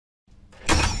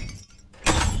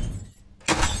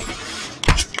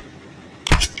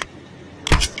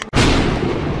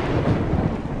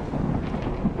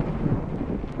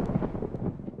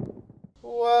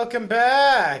Welcome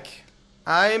back!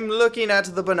 I'm looking at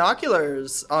the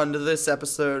binoculars on this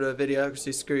episode of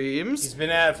Idiocracy Screams. He's been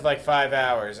at it for like 5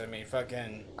 hours. I mean,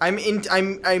 fucking... I'm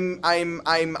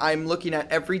looking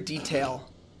at every detail.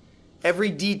 Every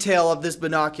detail of this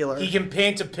binocular. He can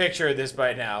paint a picture of this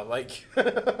by now, like...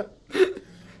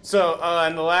 So,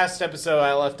 in the last episode,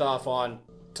 I left off on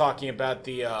talking about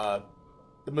the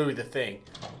movie The Thing.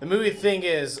 The movie The Thing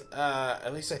is,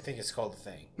 at least I think it's called The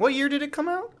Thing. What year did it come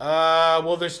out?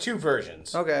 Well, there's two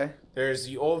versions. Okay. There's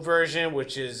the old version,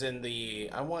 which is in the,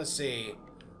 I want to say,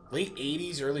 late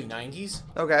 80s, early 90s.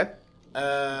 Okay.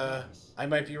 I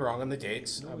might be wrong on the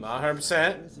dates. I'm not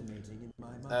 100%.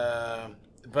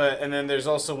 And then there's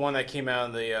also one that came out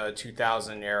in the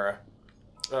 2000 era.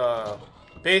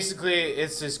 Basically,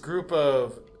 it's this group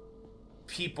of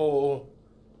people,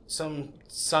 some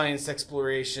science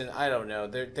exploration. I don't know.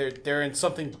 They're in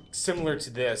something similar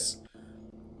to this,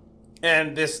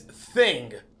 and this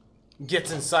thing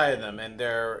gets inside of them, and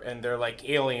they're like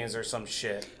aliens or some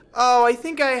shit. Oh, I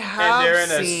think I have and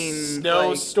they're in seen a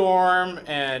snowstorm,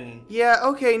 and yeah.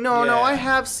 Okay, no, yeah. I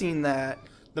have seen that.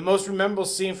 The most memorable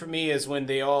scene for me is when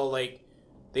they all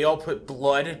put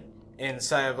blood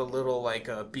inside of a little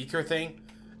a beaker thing,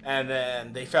 and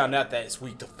then they found out that it's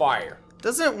weak to fire.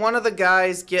 Doesn't one of the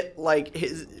guys get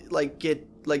shits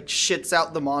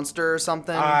out the monster or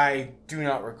something? I do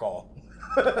not recall.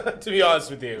 To be honest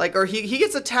with you. Or he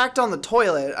gets attacked on the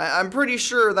toilet. I'm pretty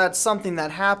sure that's something that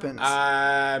happens.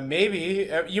 Maybe.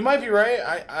 You might be right.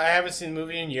 I haven't seen the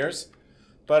movie in years.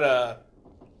 But,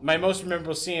 my most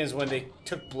memorable scene is when they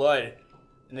took blood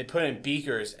and they put it in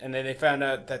beakers, and then they found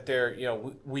out that they're,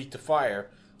 weak to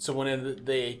fire. So when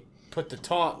they put the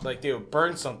taunt, they would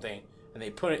burn something, and they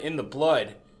put it in the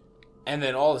blood, and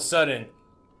then all of a sudden,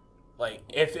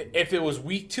 if it was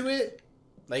weak to it,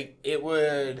 it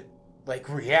would...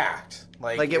 react.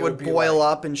 It would boil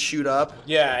up and shoot up.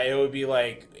 Yeah, it would be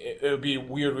it would be a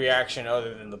weird reaction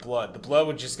other than the blood. The blood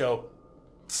would just go.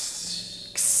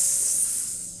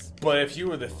 But if you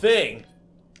were the thing,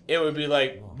 it would be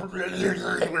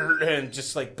and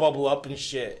just bubble up and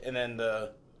shit. And then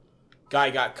the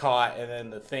guy got caught, and then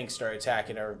the thing started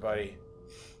attacking everybody.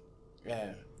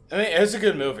 Yeah, I mean, it's a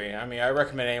good movie. I mean, I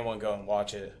recommend anyone go and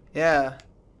watch it. Yeah.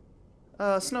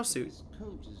 Snowsuit.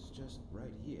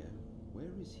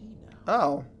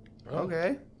 Oh.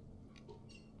 Okay.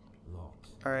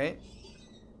 Alright.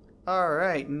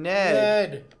 Alright, Ned.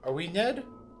 Ned! Are we Ned?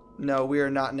 No, we are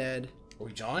not Ned. Are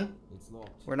we John?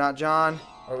 We're not John.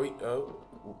 Are we? Oh.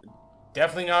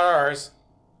 Definitely not ours.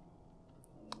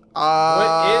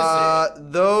 What is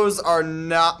it? Those are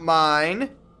not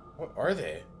mine. What are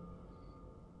they?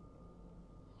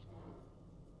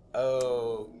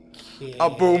 Okay. A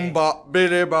boom bop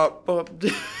biddy bop bop.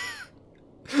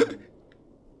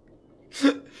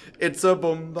 It's a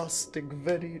bombastic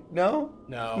video. No?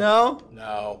 No. No?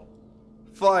 No.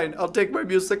 Fine, I'll take my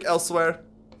music elsewhere.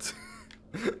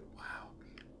 Wow.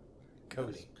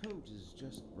 Cody.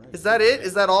 Is that it?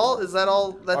 Is that all? Is that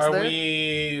all that's there? Are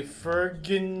we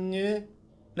forgetting?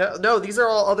 No, these are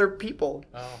all other people.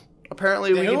 Oh.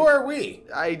 Apparently Then who are we?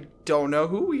 I don't know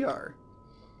who we are.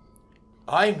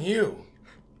 I'm you.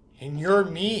 And you're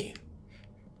me.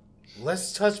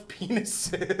 Let's touch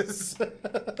penises.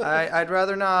 I'd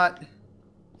rather not.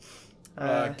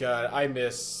 Oh god, I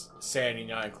miss Sanity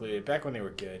Not Included. Back when they were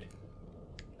good.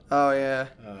 Oh yeah.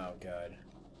 Oh god.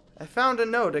 I found a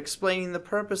note explaining the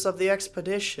purpose of the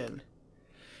expedition.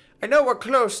 I know we're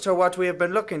close to what we have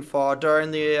been looking for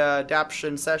during the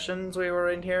adaption sessions. We were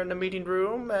in here in the meeting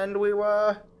room, and we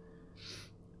were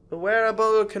the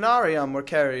wearable Conarium we're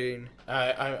carrying.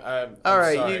 I'm all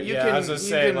right, sorry. you yeah, can. I was gonna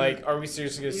say, are we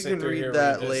seriously gonna sit through here? You can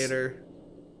read that later.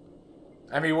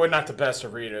 I mean, we're not the best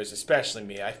of readers, especially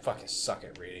me. I fucking suck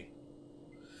at reading.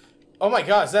 Oh my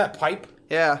god, is that a pipe?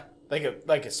 Yeah.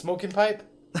 Like a smoking pipe?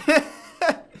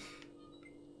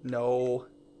 No.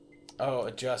 Oh,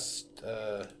 adjust.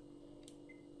 Do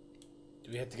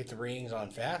we have to get the readings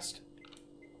on fast?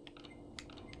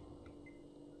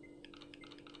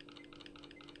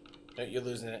 No, you're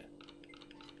losing it.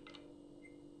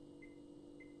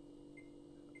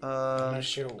 I'm not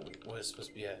sure what it's supposed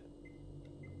to be at.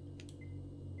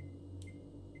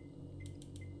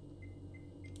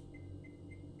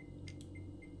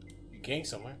 You're getting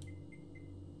somewhere.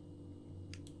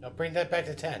 Now bring that back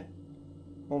to 10.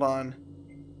 Hold on.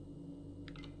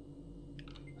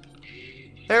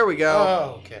 There we go.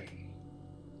 Oh, okay.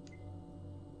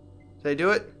 Did I do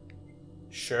it?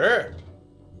 Sure.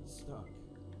 It's stuck.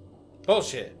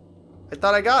 Bullshit. I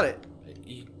thought I got it.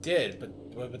 You did, but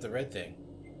what about the red thing?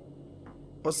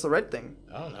 What's the red thing?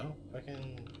 I don't know.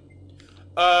 Fucking.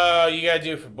 You gotta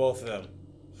do it for both of them.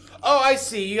 Oh, I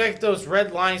see. You got those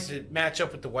red lines that match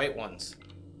up with the white ones.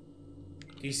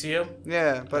 Do you see them?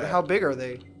 Yeah, but how big are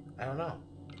they? I don't know.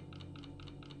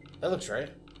 That looks right.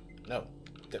 No.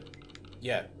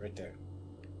 Yeah, right there.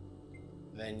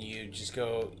 Then you just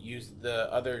go use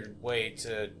the other way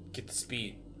to get the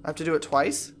speed. I have to do it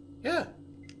twice? Yeah.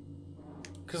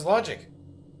 Because logic.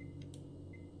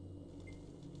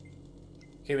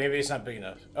 Okay, maybe it's not big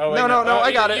enough. Oh, wait, no,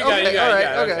 I got it. You Okay, got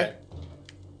it, okay.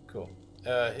 Cool.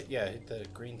 Yeah, hit the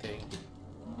green thing.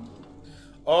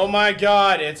 Oh my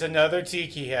god, it's another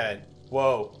Tiki head.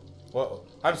 Whoa. Whoa.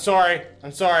 I'm sorry.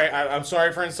 I'm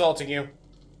sorry for insulting you.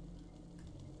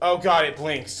 Oh god, it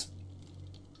blinks.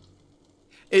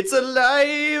 It's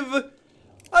alive!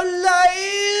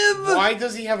 Alive! Why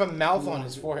does he have a mouth on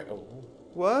his forehead? Oh.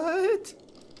 What?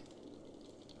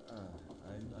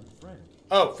 I'm Frank.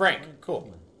 Oh, Frank.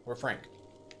 Cool. We're Frank.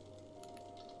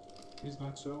 Is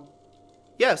that so?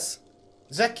 Yes.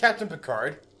 Is that Captain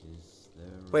Picard? Is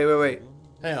there Wait.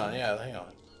 Hang on, hang on.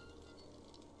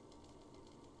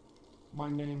 My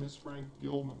name is Frank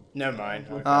Gilman. Never mind.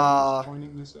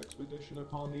 Joining this expedition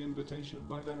upon the invitation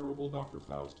by Venerable Dr.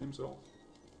 Faust himself.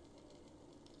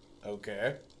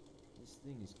 Okay. This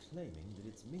thing is claiming that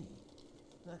it's me.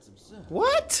 That's absurd.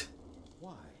 What?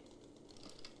 Why?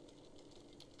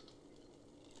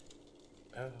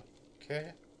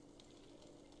 Okay.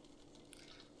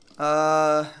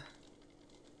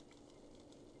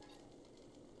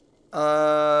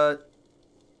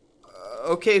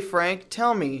 Okay, Frank,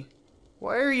 tell me.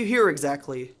 Why are you here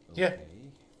exactly? Yeah. Okay,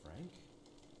 Frank.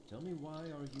 Tell me, why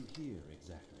are you here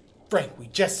exactly? Frank, we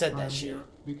just said I'm that shit. here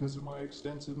because of my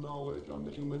extensive knowledge on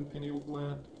the human pineal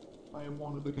gland. I am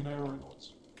one of the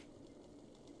Conariums.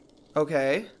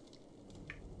 Okay.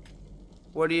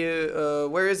 What do you,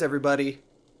 where is everybody?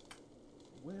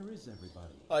 Where is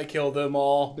everybody? I killed them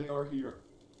all. They are here.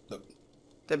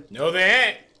 No,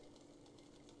 they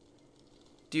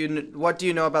ain't. What do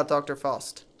you know about Dr.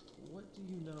 Faust? What do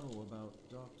you know about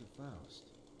Dr. Faust?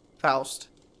 Faust.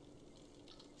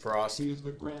 Frost. He is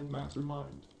the grand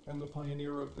mastermind and the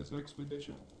pioneer of this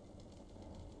expedition.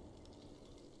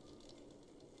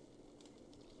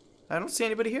 I don't see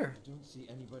anybody here. I don't see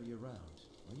anybody around.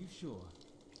 Are you sure?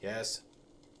 Yes.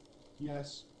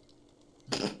 Yes,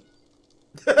 Conarium?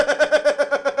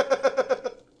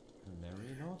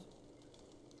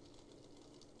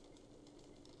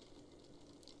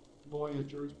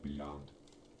 Voyagers beyond.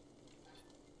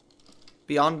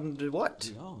 Beyond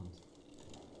what? Beyond?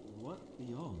 What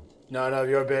beyond? None of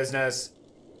your business.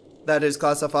 That is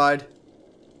classified.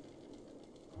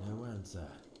 No answer.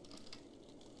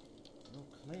 You're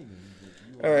claiming that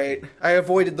you are... Alright, I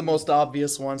avoided the most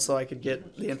obvious one so I could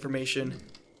get the information.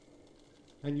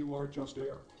 And you are just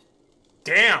air.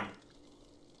 Damn.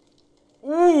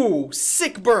 Ooh,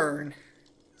 sick burn.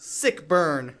 Sick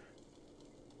burn.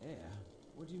 Air?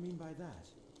 What do you mean by that?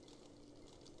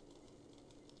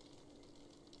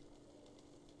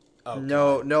 Oh,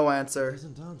 No answer.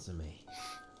 Doesn't answer me.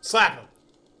 Slap him.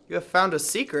 You have found a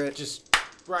secret. Just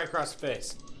right across the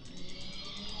face.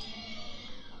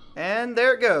 And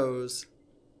there it goes.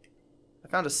 I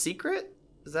found a secret?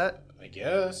 Is that... I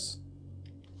guess.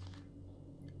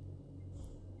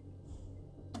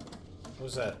 What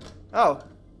was that? Oh.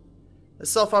 A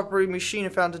self-operating machine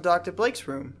found in Dr. Blake's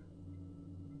room.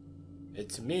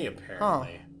 It's me,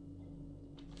 apparently.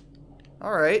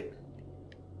 Alright.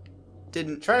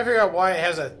 Didn't... Trying to figure out why it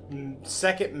has a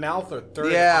second mouth or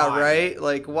third Yeah, eye. right?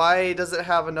 Like, why does it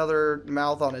have another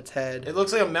mouth on its head? It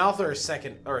looks like a mouth or a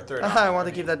second or a third eye. I want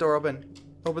to keep that door open.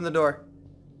 Open the door.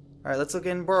 Alright, let's look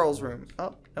in Burl's room.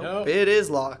 Oh, nope. Nope. It is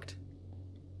locked.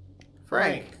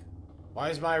 Frank. Why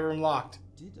is my room locked?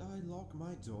 Did I lock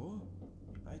my door?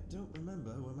 I don't remember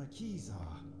where my keys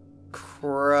are.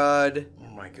 Crud. Oh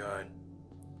my god.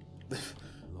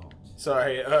 Locked.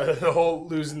 Sorry, the whole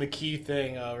losing the key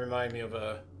thing reminded me of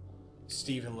a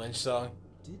Stephen Lynch song.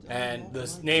 Did I And lock the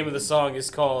my name of the door? song is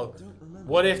called I don't remember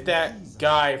What where If my That keys are.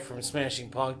 Guy from Smashing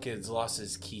Pumpkins lost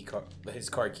his his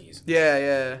car keys?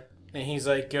 Yeah. And he's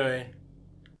like going,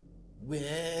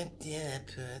 where did I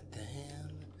put them?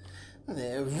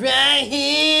 They're right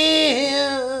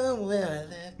here where I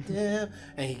left them.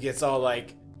 And he gets all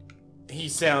like,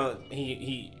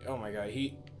 oh my god,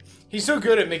 he's so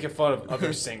good at making fun of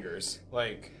other singers.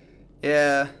 Like,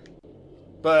 Yeah.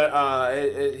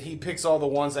 but he picks all the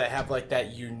ones that have like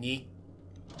that unique,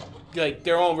 like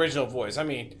their own original voice. I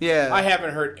mean, Yeah. I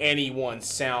haven't heard anyone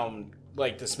sound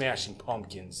like the Smashing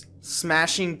Pumpkins.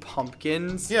 Smashing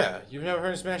Pumpkins? Yeah, you've never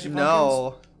heard of Smashing Pumpkins?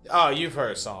 No. Oh, you've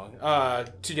heard a song.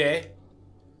 Today.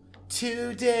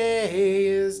 Today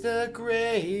is the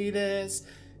greatest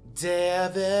day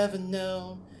I've ever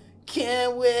known.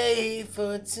 Can't wait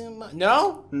for tomorrow.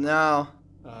 No? No.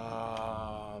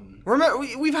 Remember,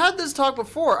 we've had this talk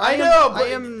before. I know, but I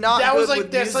am not that good was like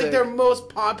with that's music. like their most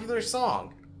popular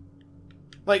song.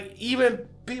 Like even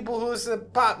people who listen to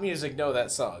pop music know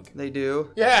that song. They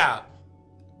do. Yeah.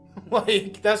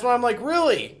 Like that's why I'm like,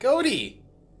 really, Cody?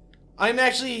 I'm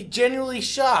actually genuinely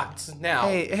shocked now.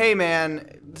 Hey,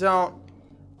 man, don't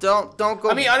go.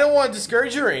 I mean, I don't want to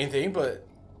discourage you or anything, but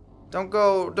don't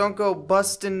go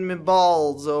busting me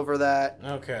balls over that.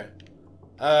 okay.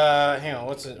 Hang on.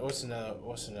 What's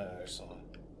another song?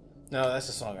 No, that's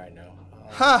a song I know.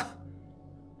 Ha!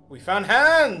 We found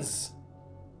hands.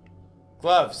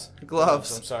 Gloves.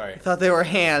 Gloves. I'm sorry. I thought they were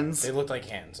hands. They looked like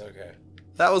hands. Okay.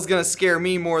 That was gonna scare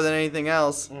me more than anything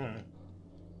else. Mm.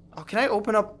 Oh, can I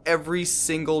open up every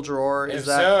single drawer? If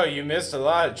so, you missed a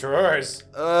lot of drawers.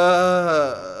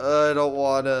 I don't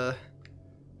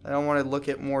wanna look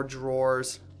at more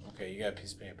drawers. Okay, you got a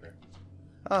piece of paper.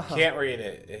 Uh-huh. Can't read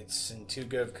it. It's in too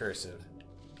good of cursive.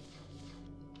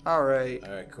 Alright.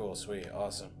 Alright, cool, sweet,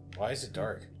 awesome. Why is it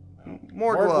dark? Oh.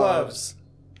 More gloves.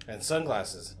 And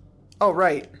sunglasses. Oh,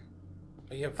 right.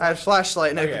 Oh, you have I had a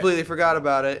flashlight and I completely forgot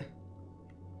about it.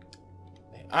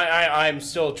 I'm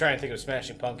still trying to think of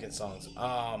Smashing Pumpkin songs.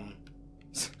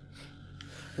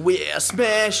 We're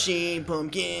smashing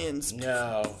pumpkins.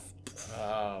 No.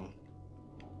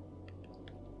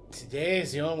 Today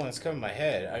is the only one that's coming to my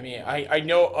head. I mean, I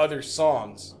know other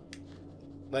songs.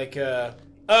 Like,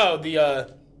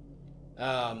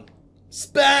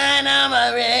 Spine on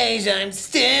my rage, I'm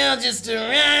still just a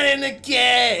rat in a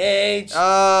cage.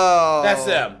 Oh. That's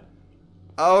them.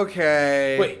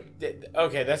 Okay. Wait,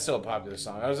 okay, that's still a popular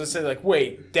song. I was gonna say, like,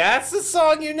 wait, that's the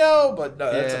song you know? But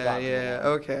no, that's a popular one. Yeah,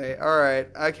 okay. Alright,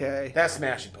 okay. That's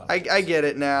Smashing Pumpkins. I get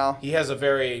it now. He has a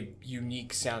very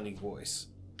unique sounding voice.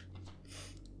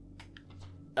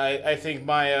 I think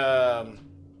my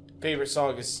favorite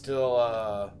song is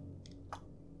still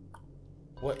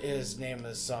what is the name of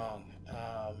the song?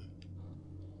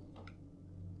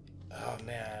 Oh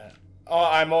man. Oh,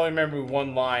 I'm only remembering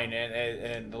one line,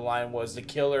 and the line was, "The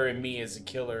killer in me is the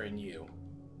killer in you."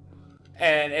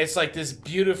 And it's like this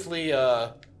beautifully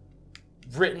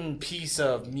written piece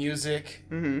of music.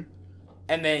 Mm-hmm.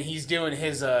 And then he's doing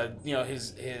his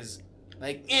his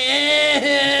like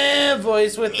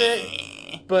voice with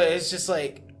it, but it's just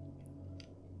like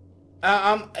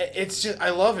it's just,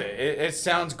 I love it. It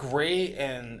sounds great,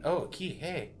 and oh, key,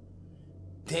 hey,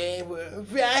 they were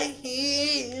right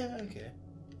here. Okay.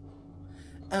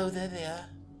 Oh, there they are.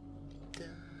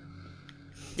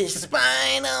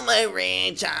 Despite all my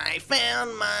rage, I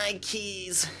found my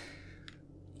keys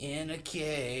in a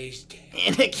cage.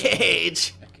 in a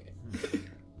cage. Okay.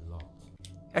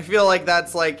 I feel like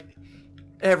that's like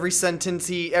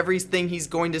everything he's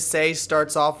going to say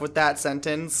starts off with that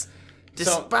sentence.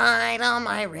 Despite all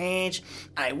my rage,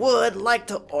 I would like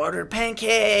to order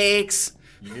pancakes.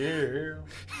 Yeah.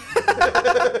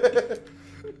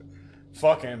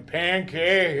 Fucking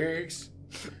pancakes.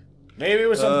 Maybe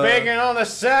with some bacon on the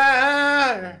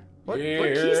side. What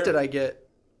keys did I get?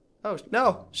 Oh,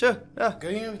 no, sure. Go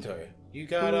to your inventory. You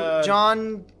got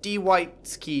John D.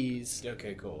 White's keys.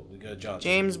 Okay, cool. We got John.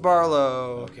 James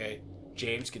Barlow. Okay.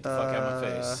 James, get the fuck out of my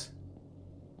face.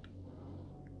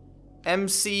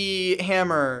 MC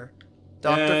Hammer.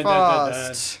 Dr.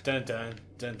 Faust. Dun,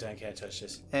 can't touch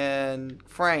this. And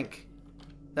Frank.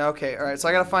 Okay, alright, so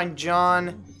I gotta find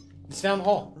John. It's down the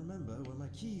hall. Remember where my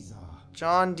keys are.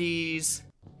 John D's.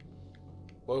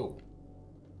 Whoa.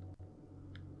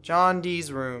 John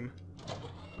D's room.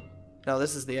 No,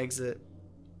 this is the exit.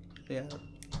 Yeah.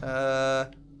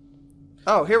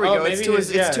 Oh, here we go. It's to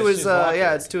his locker.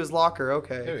 Yeah, it's to his locker.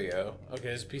 Okay. Here we go. Okay,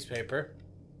 there's a piece of paper.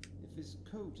 If his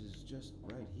coat is just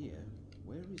right here,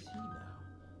 where is he now?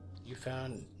 You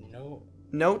found no.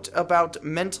 Note about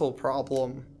mental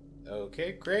problem.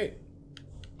 Okay, great.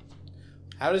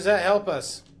 How does that help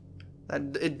us?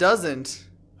 It doesn't.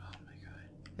 Oh my god.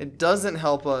 It doesn't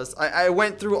help us. I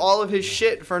went through all of his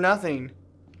shit for nothing.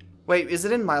 Wait, is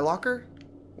it in my locker?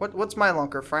 What's my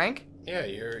locker, Frank? Yeah,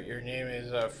 your name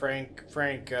is Frank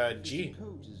G. His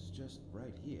coat is just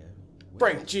right here.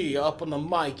 Frank G up on the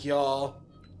mic, y'all.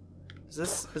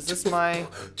 Is this my?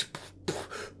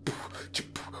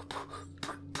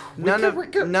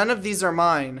 None of these are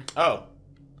mine. Oh.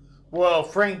 Well,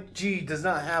 Frank G does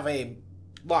not have a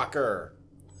locker.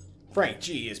 Frank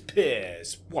G is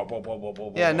pissed. Whoa, whoa, whoa, whoa,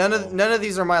 whoa, Yeah, none of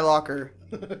these are my locker.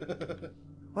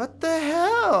 What the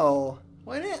hell?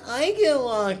 Why didn't I get a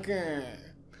locker?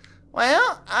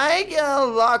 Well, I get a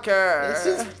locker. This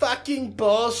is fucking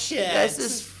bullshit. This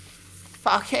is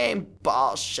fucking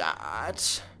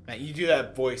bullshit. Man, you do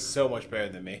that voice so much better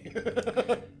than me.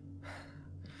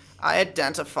 I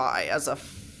identify as a...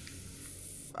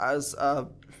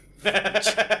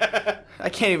 I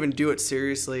can't even do it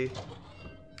seriously.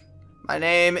 My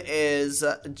name is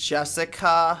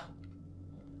Jessica.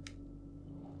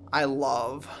 I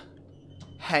love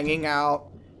hanging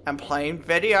out and playing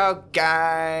video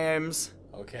games.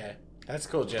 Okay, that's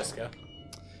cool, Jessica.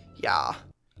 Yeah,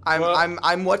 Well-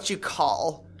 I'm what you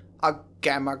call a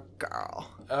gamer girl.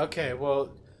 Okay, well,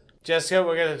 Jessica,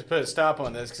 we're gonna have to put a stop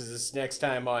on this because this is next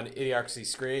time on Idiocracy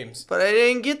Screams. But I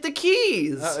didn't get the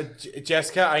keys.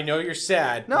 Jessica, I know you're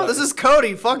sad. No, but- this is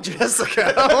Cody. Fuck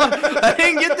Jessica. I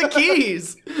didn't get the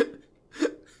keys.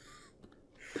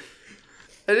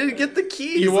 I didn't get the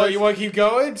keys. You want to keep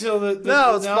going till the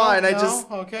No, it's fine.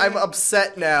 Okay. I'm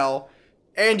upset now.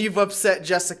 And you've upset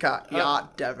Jessica. Yeah,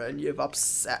 Deven, you've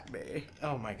upset me.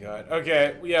 Oh my god.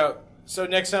 Okay, yeah. So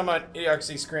next time on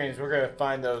Idiocracy Screams, we're gonna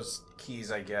find those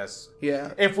keys, I guess.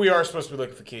 Yeah. If we are supposed to be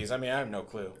looking for keys. I mean, I have no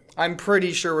clue. I'm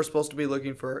pretty sure we're supposed to be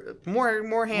looking for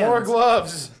more hands. More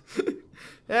gloves.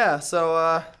 Yeah, so,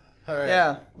 All right.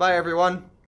 yeah. Bye, everyone.